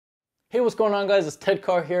Hey, what's going on guys? It's Ted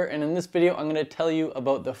Carr here, and in this video I'm going to tell you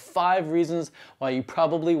about the 5 reasons why you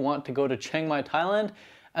probably want to go to Chiang Mai, Thailand,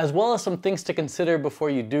 as well as some things to consider before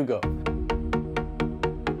you do go.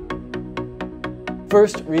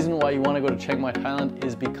 First reason why you want to go to Chiang Mai, Thailand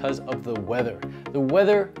is because of the weather. The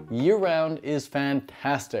weather year-round is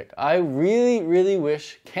fantastic. I really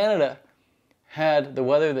wish Canada had the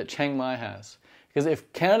weather that Chiang Mai has. Because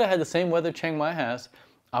if Canada had the same weather Chiang Mai has,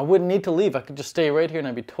 I wouldn't need to leave. I could just stay right here and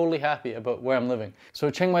I'd be totally happy about where I'm living. So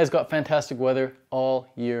Chiang Mai's got fantastic weather all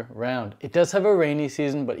year round. It does have a rainy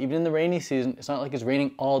season, but even in the rainy season, it's not like it's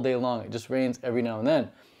raining all day long. It just rains every now and then.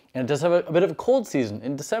 And it does have a bit of a cold season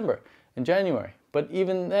in December and January. But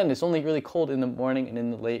even then, it's only really cold in the morning and in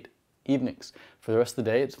the late evenings. For the rest of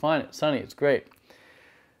the day, it's fine. It's sunny. It's great.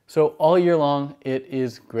 So all year long, it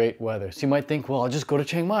is great weather. So you might think, well, I'll just go to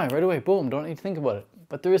Chiang Mai right away. Boom, don't need to think about it.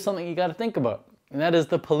 But there is something you got to think about. And that is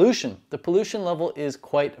the pollution. The pollution level is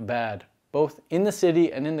quite bad, both in the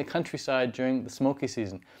city and in the countryside during the smoky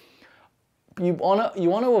season. You want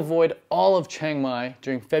to avoid all of Chiang Mai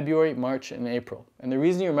during February, March, and April. And the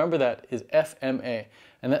reason you remember that is FMA,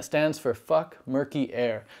 and that stands for fuck murky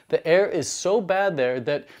air. The air is so bad there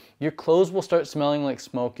that your clothes will start smelling like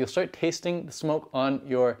smoke. You'll start tasting the smoke on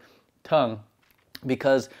your tongue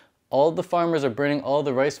because all the farmers are burning all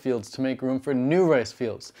the rice fields to make room for new rice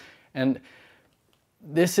fields. And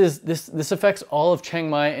this affects all of Chiang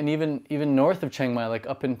Mai and even north of Chiang Mai, like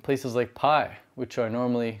up in places like Pai, which are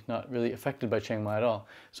normally not really affected by Chiang Mai at all.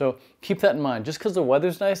 So keep that in mind. Just because the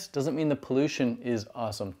weather's nice doesn't mean the pollution is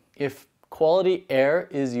awesome. If quality air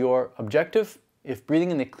is your objective, if breathing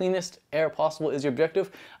in the cleanest air possible is your objective,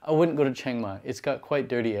 I wouldn't go to Chiang Mai. It's got quite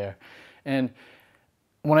dirty air. And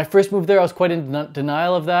when I first moved there, I was quite in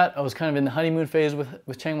denial of that. I was kind of in the honeymoon phase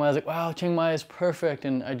with Chiang Mai. I was like, wow, Chiang Mai is perfect.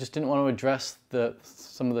 And I just didn't want to address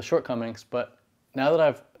some of the shortcomings. But now that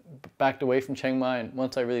I've backed away from Chiang Mai, and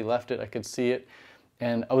once I really left it, I could see it.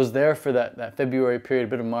 And I was there for that February period, a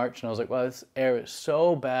bit of March, and I was like, wow, this air is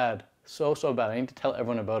so bad, so bad. I need to tell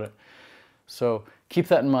everyone about it. So keep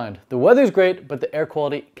that in mind. The weather's great, but the air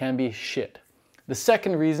quality can be shit. The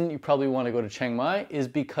second reason you probably want to go to Chiang Mai is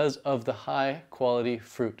because of the high quality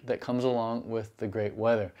fruit that comes along with the great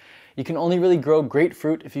weather. You can only really grow great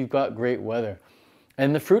fruit if you've got great weather.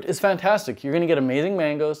 And the fruit is fantastic. You're going to get amazing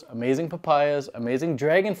mangoes, amazing papayas, amazing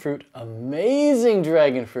dragon fruit. Oh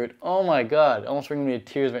my God, almost bringing me to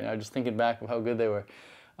tears right now just thinking back of how good they were.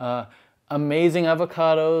 Amazing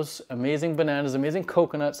avocados, amazing bananas, amazing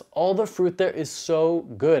coconuts. All the fruit there is so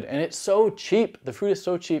good and it's so cheap. The fruit is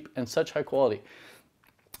so cheap and such high quality.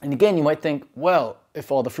 And again, you might think, well,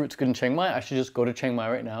 if all the fruit's good in Chiang Mai, I should just go to Chiang Mai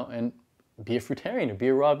right now and be a fruitarian or be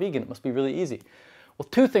a raw vegan. It must be really easy. Well,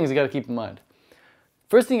 2 things you got to keep in mind.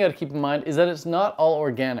 First thing you got to keep in mind is that it's not all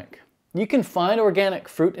organic. You can find organic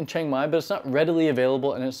fruit in Chiang Mai, but it's not readily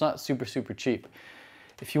available and it's not super cheap.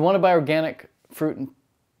 If you want to buy organic fruit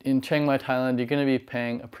in Chiang Mai, Thailand, you're going to be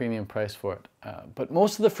paying a premium price for it. But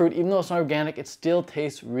most of the fruit, even though it's not organic, it still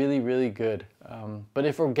tastes really good. But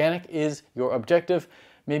if organic is your objective,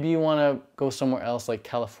 maybe you want to go somewhere else like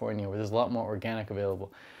California where there's a lot more organic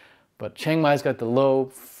available. But Chiang Mai's got the low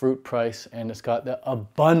fruit price and it's got the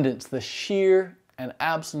abundance, the sheer and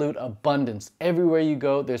absolute abundance. Everywhere you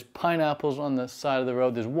go, there's pineapples on the side of the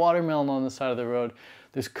road, there's watermelon on the side of the road,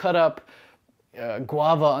 there's cut up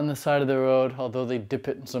guava on the side of the road, although they dip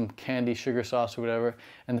it in some candy sugar sauce or whatever,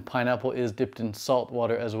 and the pineapple is dipped in salt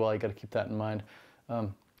water as well. You got to keep that in mind.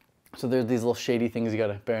 So there's these little shady things you got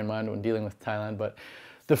to bear in mind when dealing with Thailand, but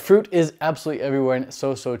the fruit is absolutely everywhere and it's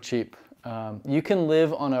so cheap. You can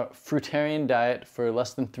live on a fruitarian diet for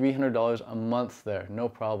less than $300 a month there, no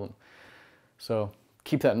problem. So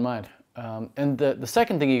keep that in mind. And the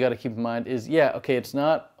second thing you got to keep in mind is, yeah, okay, it's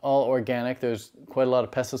not all organic. There's quite a lot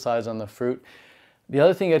of pesticides on the fruit. The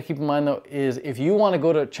other thing you got to keep in mind though is if you want to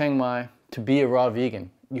go to Chiang Mai to be a raw vegan,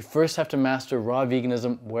 you first have to master raw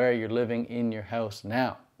veganism where you're living in your house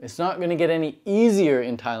now. It's not going to get any easier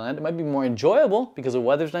in Thailand. It might be more enjoyable because the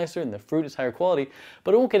weather's nicer and the fruit is higher quality,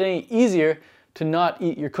 but it won't get any easier to not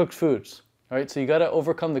eat your cooked foods. All right, so you got to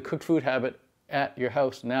overcome the cooked food habit at your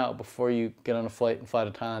house now before you get on a flight and fly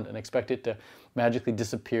to Thailand and expect it to magically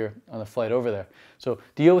disappear on the flight over there. So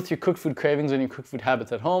deal with your cooked food cravings and your cooked food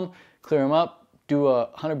habits at home, clear them up, do a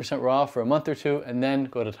 100% raw for a month or 2, and then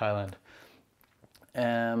go to Thailand.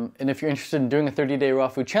 And if you're interested in doing a 30-day raw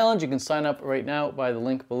food challenge, you can sign up right now by the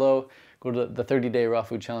link below. Go to the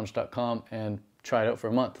 30dayrawfoodchallenge.com and try it out for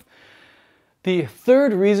a month. The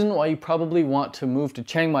third reason why you probably want to move to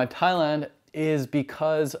Chiang Mai, Thailand is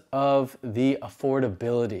because of the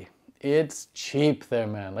affordability. It's cheap there,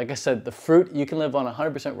 man. Like I said, the fruit, you can live on a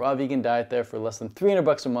 100% raw vegan diet there for less than 300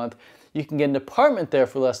 bucks a month. You can get an apartment there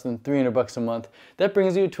for less than 300 bucks a month. That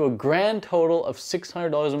brings you to a grand total of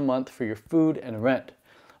 $600 a month for your food and rent.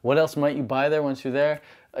 What else might you buy there once you're there?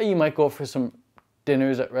 You might go for some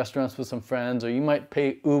dinners at restaurants with some friends, or you might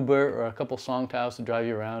pay Uber or a couple songtaos to drive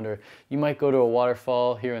you around, or you might go to a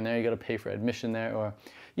waterfall here and there, you gotta pay for admission there, or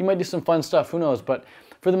you might do some fun stuff, who knows. But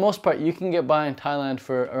for the most part, you can get by in Thailand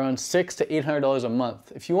for around $600 to $800 a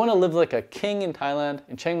month. If you wanna live like a king in Thailand,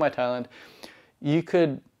 in Chiang Mai, Thailand, you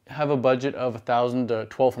could have a budget of $1,000 to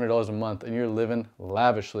 $1,200 a month and you're living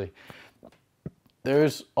lavishly.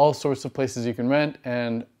 There's all sorts of places you can rent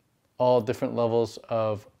and all different levels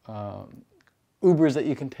of Ubers that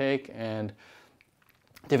you can take and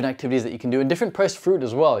different activities that you can do, and different priced fruit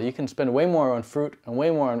as well. You can spend way more on fruit and way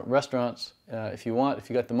more on restaurants if you want, if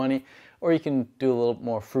you got the money, or you can do a little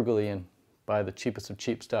more frugally and buy the cheapest of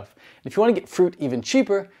cheap stuff. And if you want to get fruit even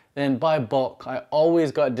cheaper, then buy bulk. I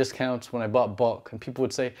always got discounts when I bought bulk, and people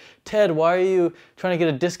would say, Ted, why are you trying to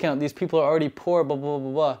get a discount? These people are already poor, blah, blah,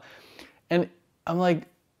 blah, blah. And I'm like,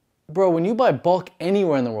 bro, when you buy bulk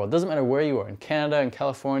anywhere in the world, doesn't matter where you are, in Canada, in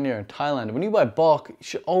California, or in Thailand, when you buy bulk, you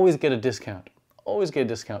should always get a discount. Always get a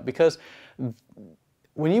discount, because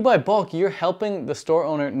when you buy bulk, you're helping the store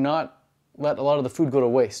owner not let a lot of the food go to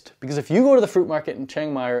waste. Because if you go to the fruit market in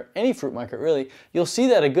Chiang Mai, or any fruit market really, you'll see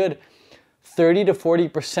that a good 30 to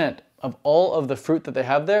 40% of all of the fruit that they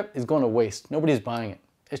have there is going to waste. Nobody's buying it.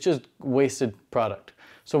 It's just wasted product.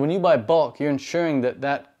 So when you buy bulk, you're ensuring that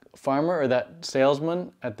that farmer or that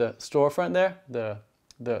salesman at the storefront there,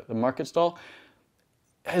 the market stall,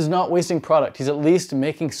 is not wasting product. He's at least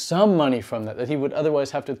making some money from that he would otherwise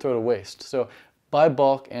have to throw to waste. So buy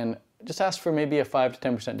bulk and just ask for maybe a 5 to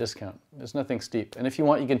 10% discount. There's nothing steep. And if you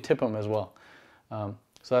want, you can tip them as well. So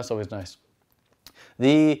that's always nice.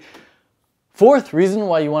 The fourth reason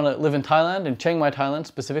why you want to live in Thailand, in Chiang Mai, Thailand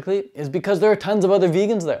specifically, is because there are tons of other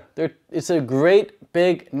vegans there. It's a great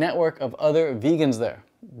big network of other vegans there.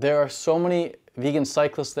 There are so many vegan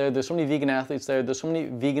cyclists there, there's so many vegan athletes there, there's so many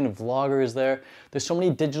vegan vloggers there, there's so many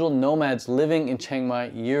digital nomads living in Chiang Mai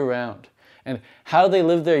year-round. And how they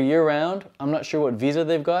live there year-round, I'm not sure what visa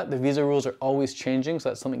they've got. The visa rules are always changing, so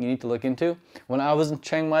that's something you need to look into. When I was in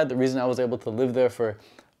Chiang Mai, the reason I was able to live there for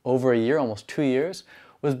over a year, almost 2 years,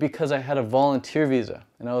 was because I had a volunteer visa,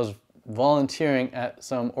 and I was volunteering at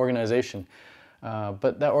some organization.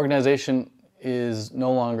 But that organization is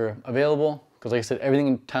no longer available, because like I said, everything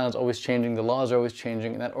in Thailand is always changing, the laws are always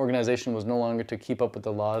changing, and that organization was no longer to keep up with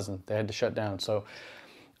the laws, and they had to shut down. So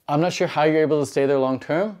I'm not sure how you're able to stay there long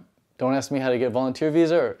term. Don't ask me how to get a volunteer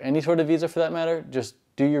visa or any sort of visa for that matter. Just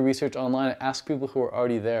do your research online and ask people who are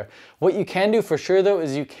already there. What you can do for sure though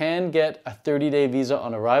is you can get a 30-day visa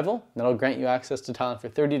on arrival. That'll grant you access to Thailand for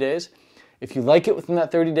 30 days. If you like it within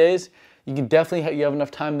that 30 days, you can definitely you have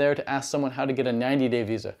enough time there to ask someone how to get a 90-day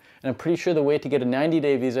visa. And I'm pretty sure the way to get a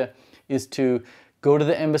 90-day visa is to go to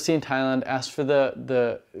the embassy in Thailand, ask for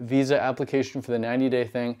the visa application for the 90-day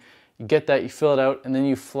thing. You get that, you fill it out, and then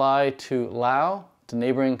you fly to Laos. It's a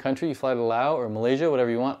neighboring country. You fly to Laos or Malaysia, whatever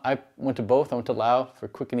you want. I went to both. I went to Laos for a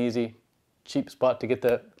quick and easy, cheap spot to get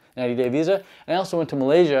the 90-day visa. And I also went to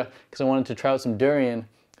Malaysia because I wanted to try out some durian,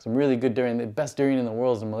 some really good durian. The best durian in the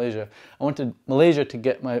world is in Malaysia. I went to Malaysia to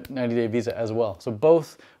get my 90-day visa as well. So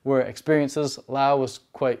both were experiences. Laos was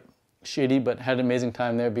quite shitty, but had an amazing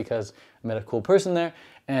time there because I met a cool person there.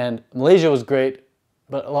 And Malaysia was great,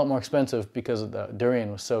 but a lot more expensive because the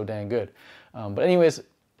durian was so dang good. But anyways,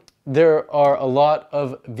 there are a lot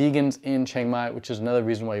of vegans in Chiang Mai, which is another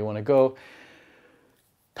reason why you want to go.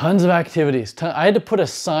 Tons of activities. I had to put a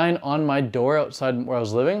sign on my door outside where I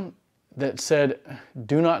was living that said,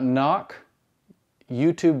 "Do not knock,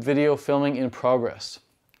 YouTube video filming in progress."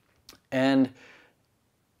 And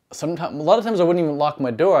a lot of times I wouldn't even lock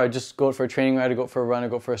my door. I'd just go out for a training ride, I'd go for a run,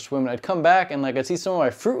 I'd go for a swim, and I'd come back and like I'd see some of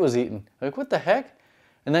my fruit was eaten. Like, what the heck?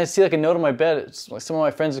 And then I'd see like a note on my bed. It's like some of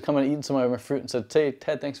my friends had come and eaten some of my fruit and said, "Hey,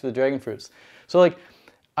 Ted, thanks for the dragon fruits." So like,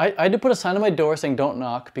 I had to put a sign on my door saying don't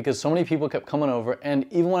knock because so many people kept coming over, and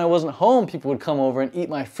even when I wasn't home, people would come over and eat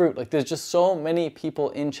my fruit. Like, there's just so many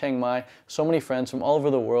people in Chiang Mai, so many friends from all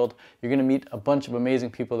over the world. You're gonna meet a bunch of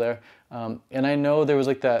amazing people there. And I know there was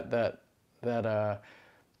like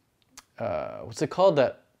what's it called?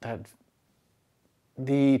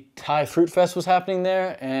 The Thai Fruit Fest was happening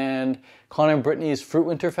there, and Connor and Brittany's Fruit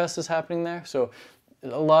Winter Fest is happening there. So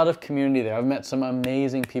a lot of community there. I've met some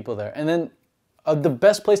amazing people there. And then the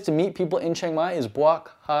best place to meet people in Chiang Mai is Buok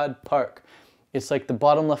Had Park. It's like the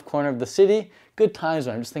bottom left corner of the city. Good times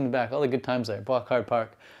there. I'm just thinking back, all the good times there. Buok Had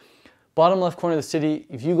Park. Bottom left corner of the city.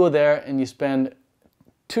 If you go there and you spend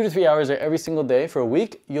 2 to 3 hours there every single day for a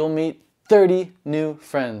week, you'll meet 30 new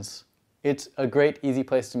friends. It's a great, easy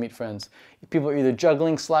place to meet friends. People are either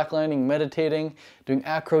juggling, slacklining, meditating, doing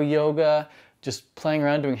acro yoga, just playing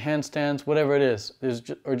around, doing handstands, whatever it is.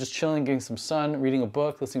 Or just chilling, getting some sun, reading a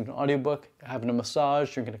book, listening to an audiobook, having a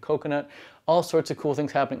massage, drinking a coconut, all sorts of cool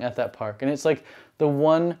things happening at that park. And it's like the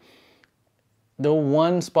one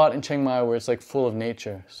spot in Chiang Mai where it's like full of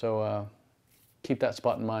nature. So keep that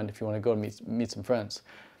spot in mind if you want to go meet some friends.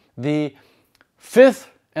 The fifth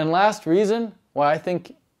and last reason why I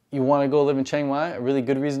think you want to go live in Chiang Mai, a really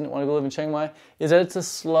good reason to want to go live in Chiang Mai, is that it's a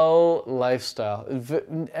slow lifestyle.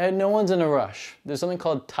 And no one's in a rush. There's something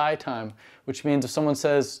called Thai time, which means if someone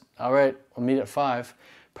says, all right, we'll meet at 5,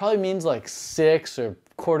 probably means like 6 or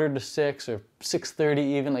quarter to 6 or 6:30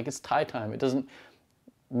 even, like it's Thai time. It doesn't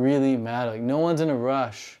really matter. Like no one's in a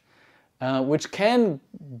rush, which can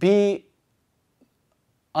be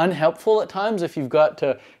unhelpful at times if you've got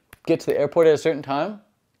to get to the airport at a certain time.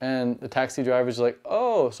 And the taxi driver's like,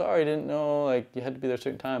 oh, sorry, I didn't know, like, you had to be there at a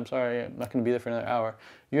certain time. Sorry, I'm not going to be there for another hour.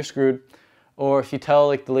 You're screwed. Or if you tell,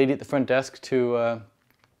 like, the lady at the front desk to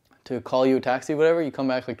call you a taxi, whatever, you come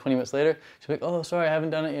back, like, 20 minutes later, she's like, oh, sorry, I haven't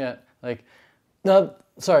done it yet. Like, no,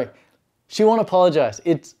 sorry. She won't apologize.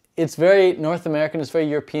 It's very North American, it's very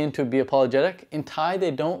European to be apologetic. In Thai, they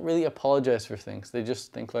don't really apologize for things. They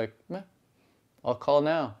just think, like, meh, I'll call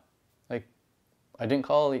now. I didn't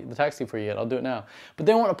call the taxi for you yet, I'll do it now. But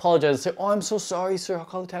they won't apologize and say, oh, I'm so sorry, sir, I'll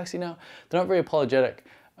call the taxi now. They're not very apologetic,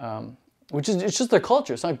 it's just their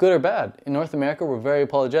culture. It's not good or bad. In North America, we're very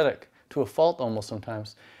apologetic, to a fault almost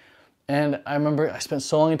sometimes. And I remember I spent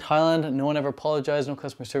so long in Thailand, no one ever apologized, no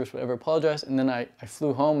customer service would ever apologize. And then I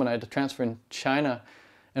flew home and I had to transfer in China.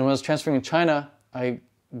 And when I was transferring in China, I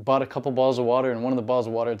bought a couple bottles of water, and one of the bottles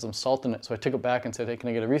of water had some salt in it. So I took it back and said, hey, can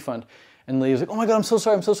I get a refund? And the lady was like, oh my God, I'm so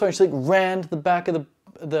sorry, I'm so sorry. She like ran to the back of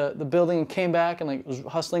the building and came back and like was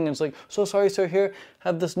hustling and was like, so sorry, sir, here,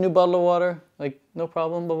 have this new bottle of water. Like, no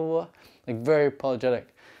problem, blah, blah, blah. Like very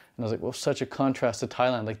apologetic. And I was like, well, such a contrast to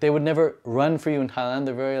Thailand. Like they would never run for you in Thailand.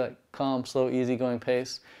 They're very like calm, slow, easygoing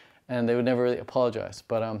pace. And they would never really apologize.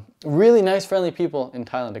 But really nice, friendly people in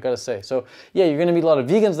Thailand, I gotta say. So yeah, you're gonna meet a lot of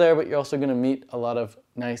vegans there, but you're also gonna meet a lot of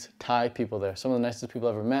nice Thai people there. Some of the nicest people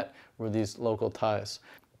I've ever met were these local Thais.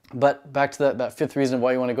 But back to that fifth reason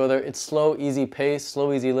why you want to go there. It's slow, easy pace,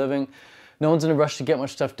 slow, easy living. No one's in a rush to get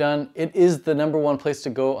much stuff done. It is the #1 place to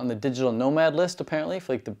go on the digital nomad list, apparently,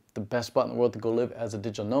 for like the best spot in the world to go live as a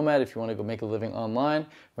digital nomad if you want to go make a living online,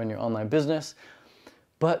 run your online business.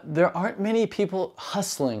 But there aren't many people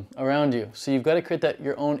hustling around you. So you've got to create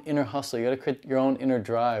your own inner hustle. You got to create your own inner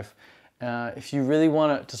drive. If you really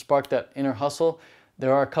want to spark that inner hustle,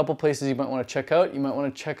 there are a couple places you might want to check out. You might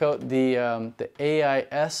want to check out the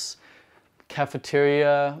AIS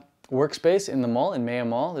cafeteria workspace in the mall, in Maya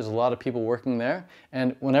Mall. There's a lot of people working there.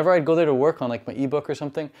 And whenever I'd go there to work on like my ebook or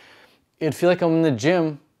something, it'd feel like I'm in the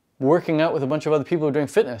gym working out with a bunch of other people who are doing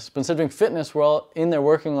fitness. But instead of doing fitness, we're all in there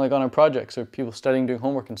working like on our projects, or people studying, doing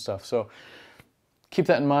homework and stuff. So keep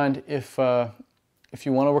that in mind. If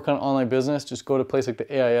you want to work on an online business, just go to a place like the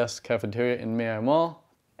AIS cafeteria in Maya Mall.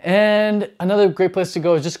 And another great place to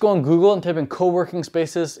go is just go on Google and type in co-working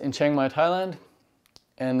spaces in Chiang Mai, Thailand,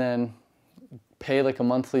 and then pay like a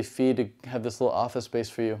monthly fee to have this little office space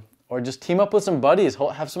for you. Or just team up with some buddies,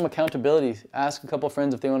 have some accountability. Ask a couple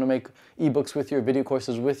friends if they want to make ebooks with you or video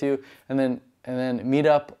courses with you, and then meet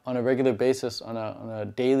up on a regular basis, on a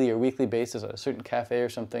daily or weekly basis at a certain cafe or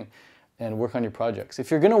something, and work on your projects. If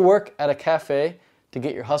you're going to work at a cafe to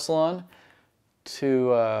get your hustle on,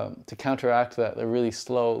 to counteract the really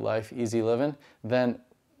slow life, easy living, then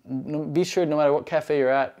be sure no matter what cafe you're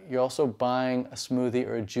at, you're also buying a smoothie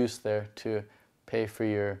or a juice there to pay for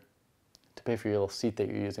your little seat that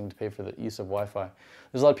you're using, to pay for the use of Wi-Fi.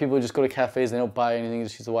 There's a lot of people who just go to cafes, they don't buy anything,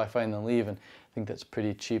 just use the Wi-Fi and then leave, and I think that's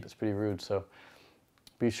pretty cheap, it's pretty rude, so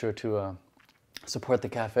be sure to support the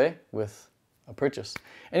cafe with a purchase.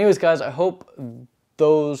 Anyways guys, I hope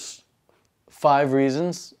those 5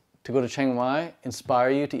 reasons to go to Chiang Mai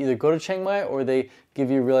inspire you to either go to Chiang Mai, or they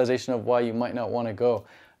give you a realization of why you might not want to go.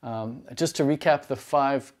 Just to recap the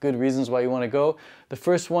 5 good reasons why you want to go. The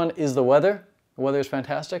first one is the weather. The weather is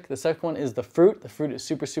fantastic. The second one is the fruit. The fruit is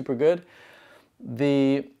super, super good.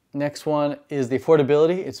 The next one is the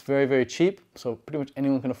affordability. It's very, very cheap. So pretty much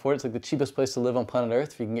anyone can afford it. It's like the cheapest place to live on planet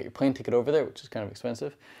Earth if you can get your plane ticket over there, which is kind of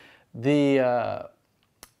expensive. The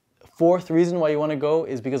fourth reason why you want to go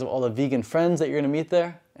is because of all the vegan friends that you're going to meet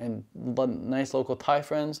there, and nice local Thai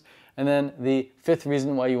friends. And then the 5th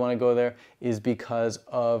reason why you want to go there is because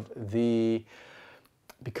of the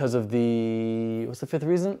what's the 5th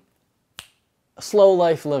reason? Slow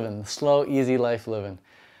life living, slow, easy life living.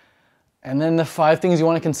 And then the 5 things you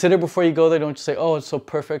want to consider before you go there. Don't just say, oh, it's so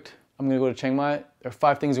perfect, I'm going to go to Chiang Mai. There are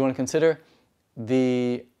 5 things you want to consider.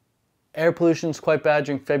 The air pollution is quite bad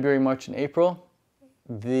during February, March, and April.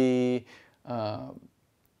 You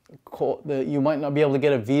might not be able to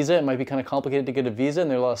get a visa. It might be kind of complicated to get a visa,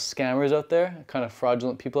 and there are a lot of scammers out there, kind of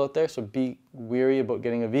fraudulent people out there, so be wary about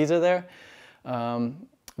getting a visa there.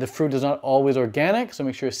 The fruit is not always organic, so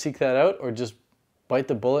make sure you seek that out, or just bite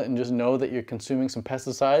the bullet and just know that you're consuming some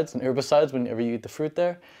pesticides and herbicides whenever you eat the fruit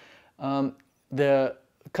there. The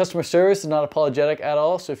customer service is not apologetic at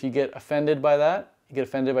all, so if you get offended by that, you get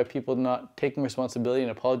offended by people not taking responsibility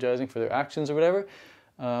and apologizing for their actions or whatever,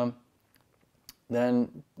 then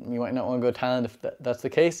you might not want to go to Thailand if that's the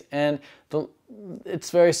case. And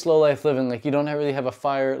it's very slow life living. Like, you don't really have a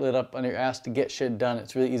fire lit up on your ass to get shit done.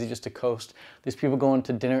 It's really easy just to coast. These people going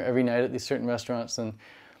to dinner every night at these certain restaurants, and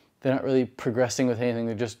they're not really progressing with anything.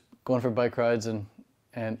 They're just going for bike rides and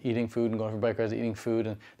eating food, and going for bike rides and eating food,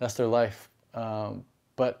 and that's their life.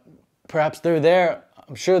 But perhaps they're there,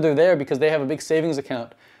 I'm sure they're there because they have a big savings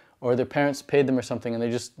account, or their parents paid them or something, and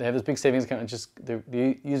they have this big savings account, and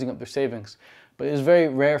they're using up their savings. But it's very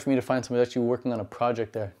rare for me to find somebody actually working on a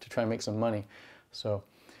project there to try and make some money. So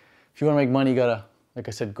if you want to make money, you gotta, like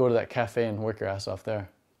I said, go to that cafe and work your ass off there.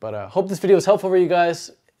 But I hope this video was helpful for you guys.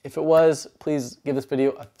 If it was, please give this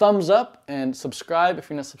video a thumbs up and subscribe if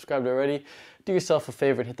you're not subscribed already. Do yourself a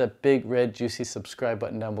favor and hit that big red juicy subscribe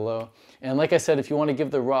button down below. And like I said, if you want to give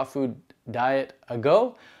the raw food diet a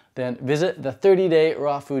go, then visit the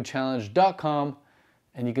 30dayrawfoodchallenge.com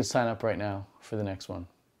and you can sign up right now for the next one.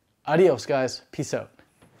 Adios, guys. Peace out.